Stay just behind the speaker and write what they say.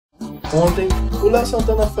Ontem, o Léo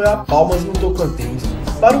Santana foi a Palmas, no Tocantins,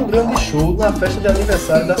 para um grande show na festa de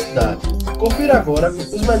aniversário da cidade. Confira agora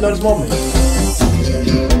os melhores momentos.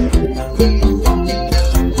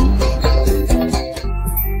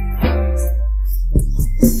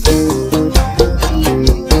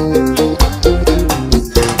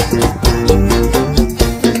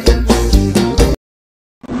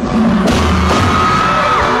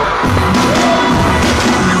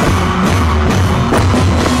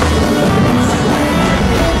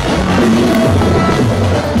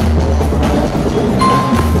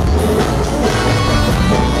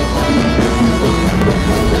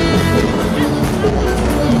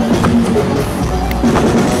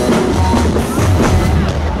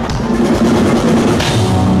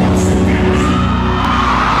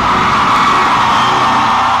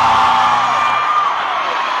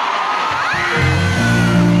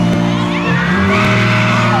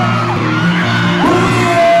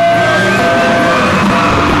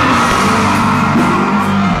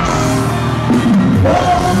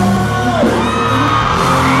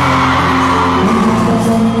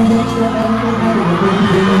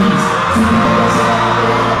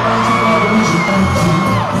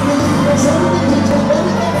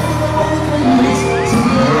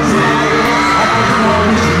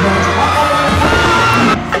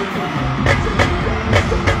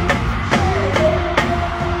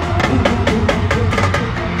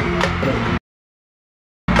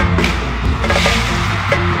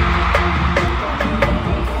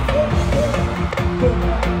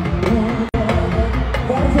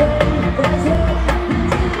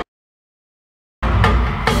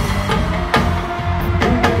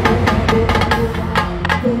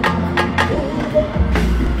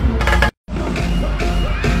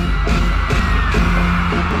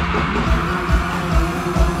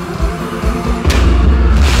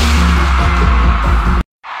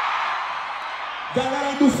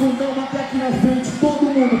 Galera do fundão, até aqui na frente, todo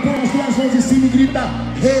mundo põe as duas mãos em cima e grita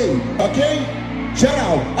hey, ok?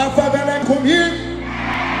 Geral, a favela é comigo,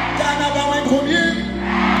 carnaval é comigo,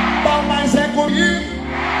 Palmas é comigo.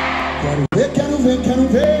 Quero ver, quero ver, quero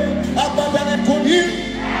ver. A favela é comigo,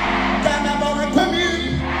 carnaval é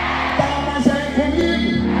comigo, Palmas é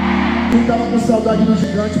comigo. Quem tava com saudade do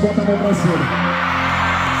gigante, bota a mão pra cima.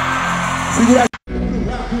 Segura aqui.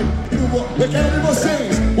 Eu quero de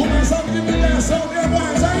vocês o mais alto de vibração, minha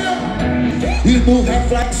voz aí, ó. E no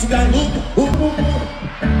reflexo da luta, o mundo.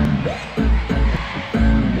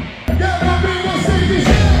 Quero ouvir vocês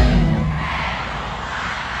dizer.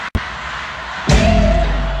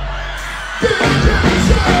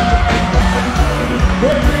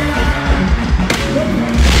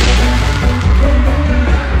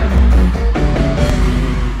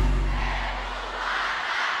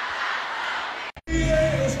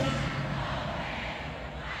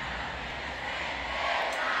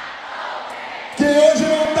 Que hoje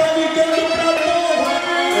não tá ligando pra porra,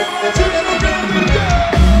 diga no grande.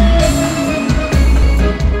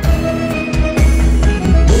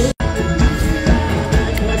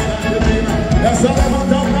 É só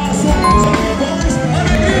levantar o braço, só que voz,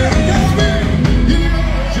 alegria, quero ver. E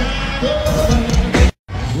hoje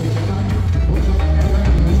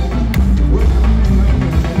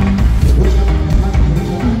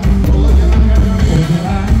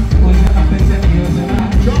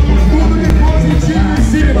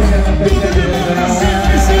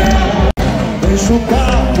deixa o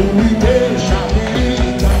papo e deixa a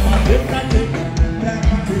vida bater pra quem pra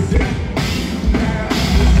acontecer.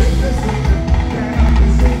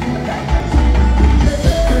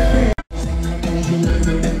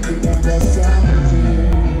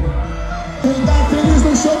 Quem tá feliz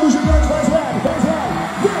no show do gigante faz velho, faz velho.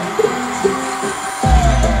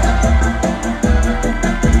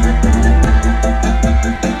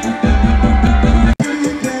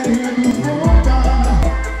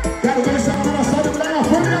 Quero ver se a dona sabe pra ela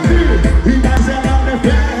foi minha vida. E mas ela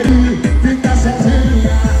prefere ficar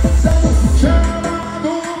sozinha. Chamando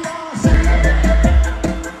você.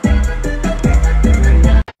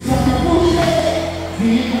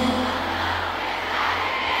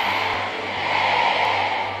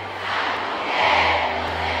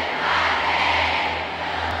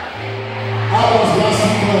 Abra os braços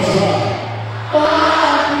e começar.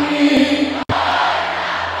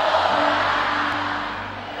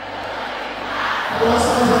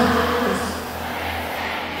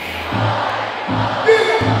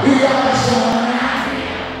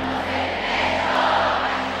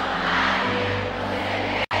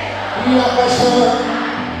 Minha paixão.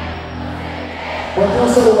 Bota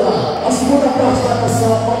o celular. A segunda parte da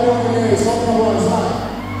canção. Bota o neném, solta a voz, vai.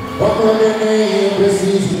 Bota o neném, eu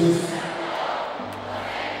preciso.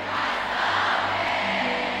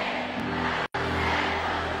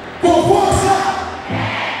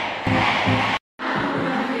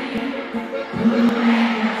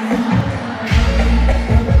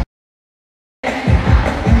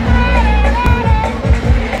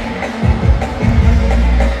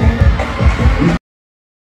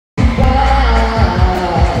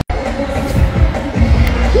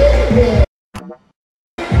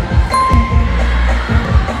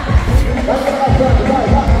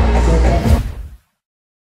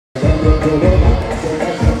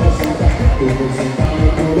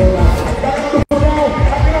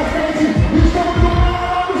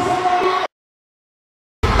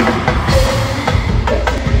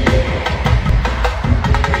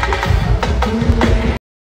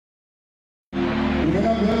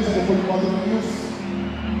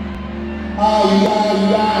 Ai,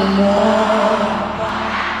 ai, ai, não.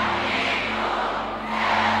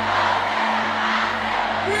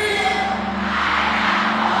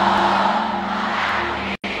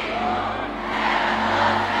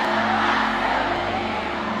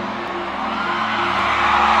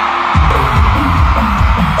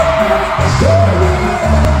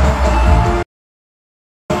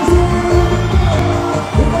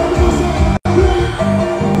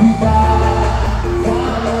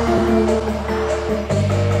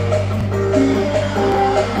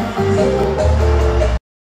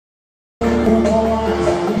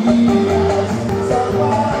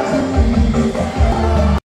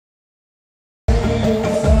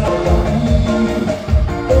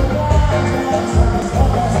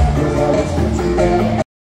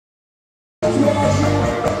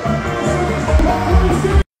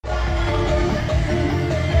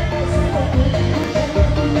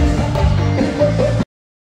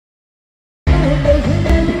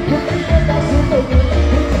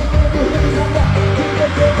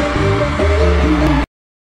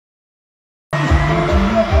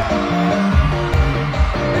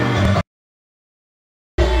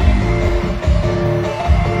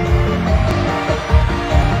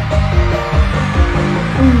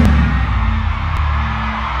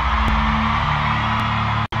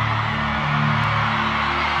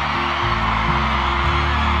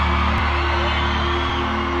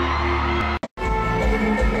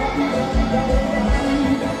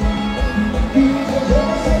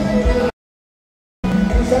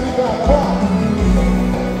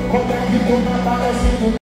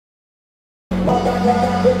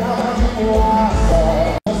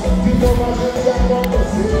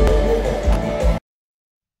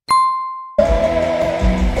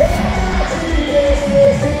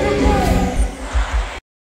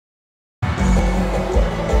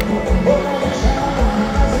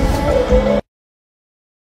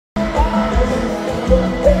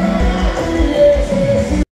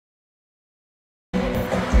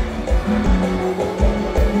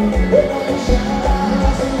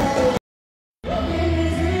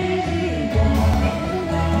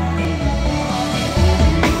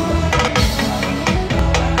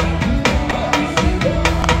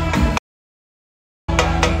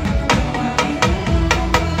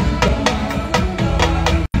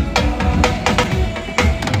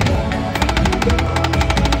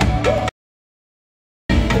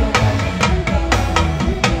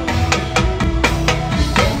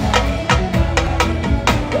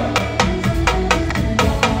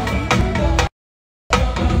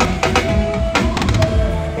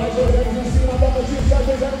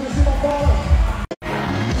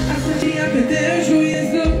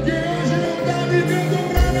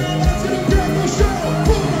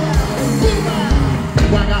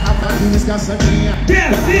 Santinha,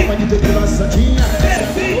 quero sim, pode beber a Santinha, quero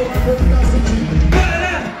sim,